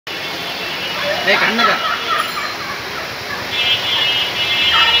এই কান্না কর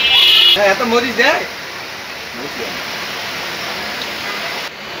এত মরিচ দেয়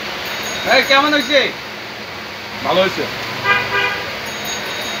এই কেমন হয়েছে ভালো হয়েছে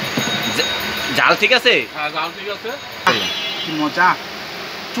জাল ঠিক আছে হ্যাঁ জাল ঠিক আছে কি মজা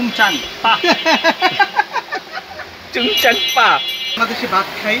চুংচাং পা চুংচাং পা বাংলাদেশে ভাত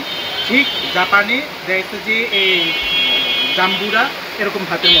খাই ঠিক জাপানে দেখতে যে এই জাম্বুরা এরকম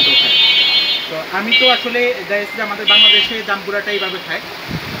ভাতের মতো খায় তো আমি তো আসলে দেখছি যে আমাদের বাংলাদেশে জাম্বুরাটা এইভাবে খায়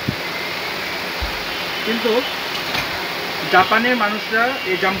কিন্তু জাপানের মানুষরা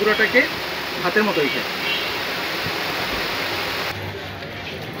এই জাম্বুরাটাকে ভাতের মতোই খায়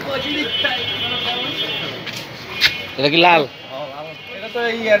এটা কি লাল এটা তো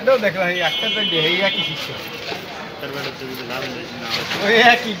এই এরটাও দেখলাম এই একটা তো এই একই সিস্টেম ওই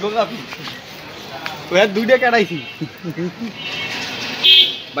একই গোলাপি ওই আর দুইটা কাটাইছি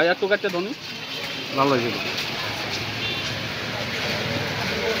ভাই একটু কাটতে ধনি ভালো হয়েছে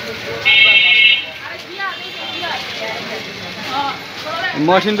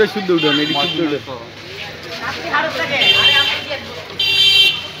মশিন তো শুদ্ধ উঠে এটি শুদ্ধ উঠে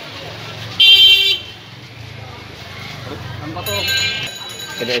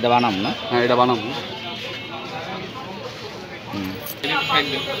এটা এটা বানাম না হ্যাঁ এটা বানাবো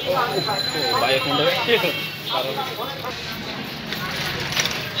ভাই এখন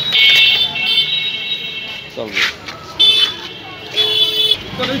চলবে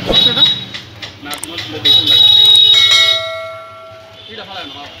না তোমার দেখুন না এটা ভালো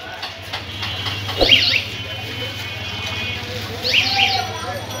না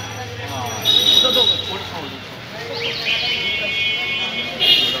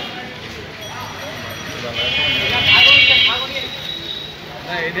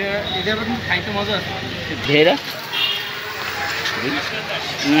খাইতে মজা আছে ধেরা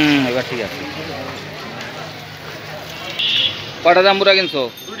এবার ঠিক আছে কটা জাম্বুরা কিনছো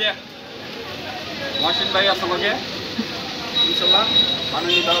দুইটা মাসিন ভাই আছে আমাকে ইনশাআল্লাহ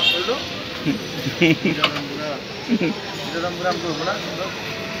বানানি দাও হইলো জাম্বুরা আমরা বলা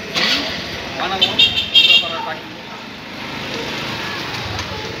বানাবো করা বাকি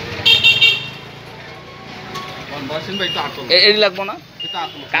মাসিন ভাই তো আটল এই লাগবো না এটা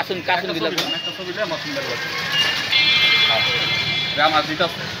আটল কাসুন কাসুন দিলা একটা ছবিটা মাসিন ভাই আছে রাম আজিত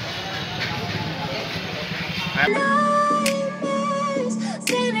আছে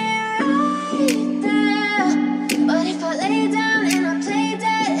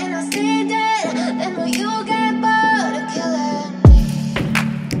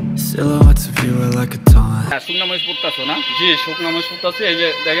Silhouettes of you are like a taunt. শুকনা মরিচ পড়তাছো না জি শুকনো মরিচ ফুটছে এই যে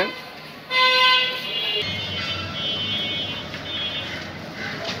দেখেন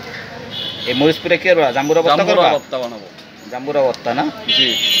এই মরিচ পুরে কি করবা জাম্বুরা ভর্তা করবা ভর্তা বানাবো জাম্বুরা ভর্তা না জি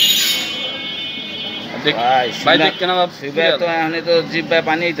ভাই দেখ কেন সিবে তো এখানে তো জিব্বায়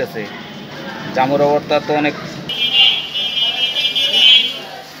পানি আইতাছে জাম্বুরা ভর্তা তো অনেক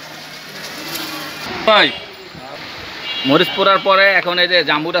ভাই মরিচ পোড়ার পরে এখন এই যে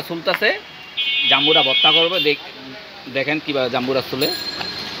জাম্বুরা চুলতাছে জাম্বুরা ভর্তা করবে দেখেন কিভাবে জাম্বুরা চুলে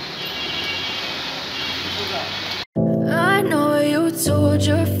I know you told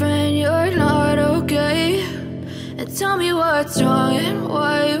your friend you're not okay, and tell me what's wrong and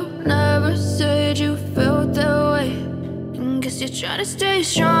why you never said you felt that way. And guess you're trying to stay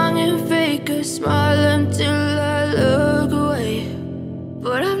strong and fake a smile until I look away.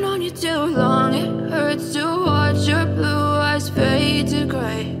 But I've known you too long, it hurts to watch your blue eyes fade to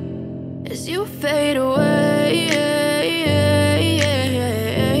gray as you fade away,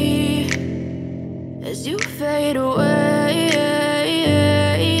 as you fade away.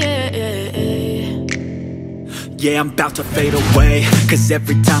 Yeah, I'm about to fade away, 'cause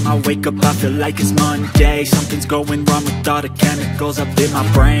every time I wake up I feel like it's Monday. Something's going wrong with all the chemicals up in my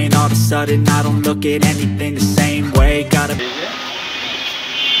brain. All of a sudden I don't look at anything the same way. Gotta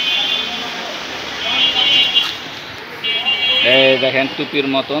এই দেখেন টুপির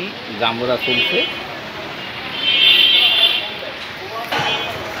মতন জাম্বুরা চলছে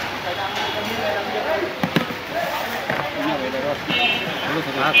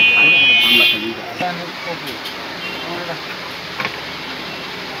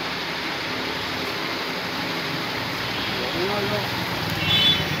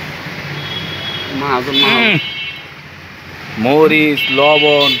মরিচ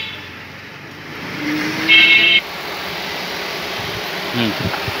লবণ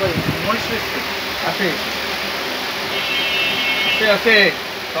আছে আছে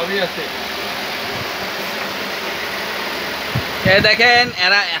সবই আছে দেখেন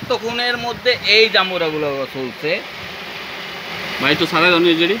এরা এতক্ষণের মধ্যে এই জাম্বুরা গুলো চলছে ভাই তো সারা জানি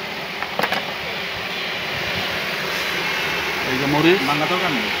যেটি এই যে মরিচ বাংলা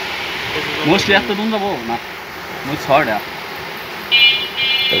দরকার নেই। মরিচ এত দুন যাবো না মরিচ 6টা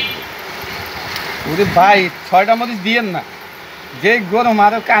ওরে ভাই 6টা মরিচ দিয়েন না, যে গরম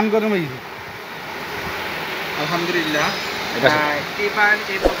আরো কান গরম হয়েছে। আলহামদুলিল্লাহ এটা- এবার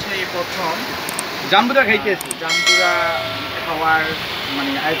এই বছর এই প্রথম জাম্বুরা খাইতেছি। জাম্বুরা খাওয়ার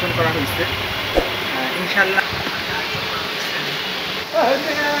মানে আয়োজন করা হয়েছে ইনশাল্লাহ।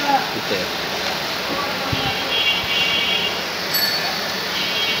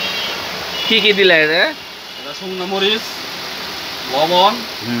 কি কি দিলে রে? এটা শুকনো মরিচ লবণ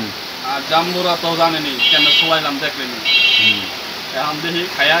আর জাম্বুরা তো জানেনি কেন সবাইলাম দেখলেনি এখন দেখি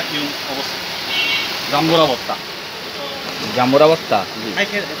খায়া কি অবস্থা। জাম্বুরা ভর্তা জাম্বুরা ভর্তা।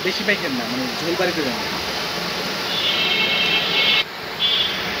 বেশি পাইকেন না, মানে ঝোল বাড়ি করে নেন।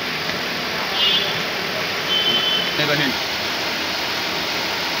 দেখেন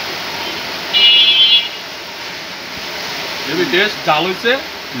যদি টেস্ট জাল হয়েছে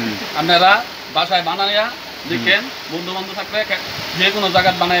আপনারা বাসায় বানাইয়া দেখেন, বন্ধু বান্ধব থাকলে যে কোনো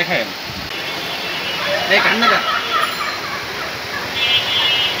জায়গায় বানাই খায়েন। এই কান্না কান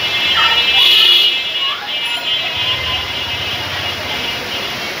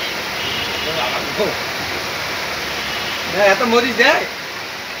এত মরিচ দেয়?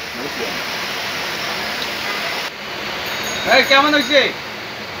 এই কেমন হয়েছে?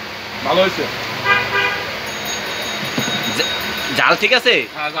 ভালো হয়েছে, জাল ঠিক আছে?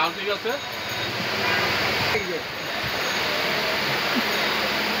 হ্যাঁ জাল ঠিক আছে।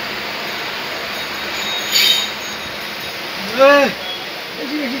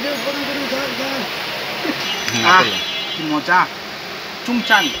 কি মজা,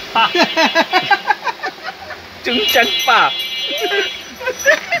 চুংচাং পা। চুংচাং পা।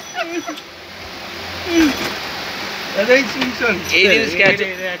 এই জিনিস কে আছে?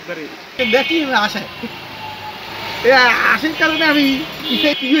 একবারে দেখি আশায় আসার কারণে আমি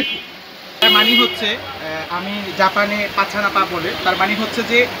তার মানে হচ্ছে আমি জাপানে পাছানা পা বলে, তার মানে হচ্ছে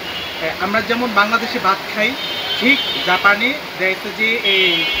যে আমরা যেমন বাংলাদেশে ভাত খাই, ঠিক জাপানে দেখছে যে এই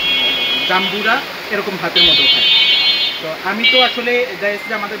জাম্বুরা এরকম ভাতের মতো খায়। তো আমি তো আসলে দেখছি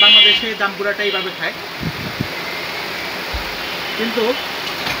যে আমাদের বাংলাদেশে জাম্বুরাটা এইভাবে খায়, কিন্তু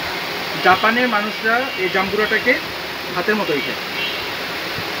জাপানের মানুষরা এই জাম্বুরাটাকে ভাতের মতোই খায়,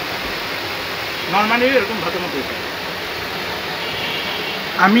 নর্মালি এরকম ভাতের মতোই খায়।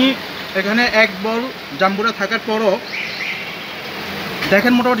 আমি এখানে এক বল জাম্বুরা থাকার পরও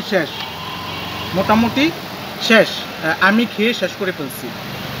দেখেন মোটামুটি শেষ। আমি খেয়ে শেষ করে ফেলছি।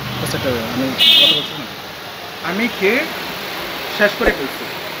 আমি কথা বলছি না, আমি খেয়ে শেষ করে ফেলছি।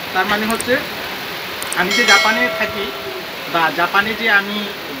 তার মানে হচ্ছে আমি যে জাপানে থাকি বা জাপানে যে আমি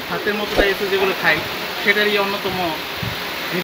ভাতের মতো এসে যেগুলো খাই, সেটারই অন্যতম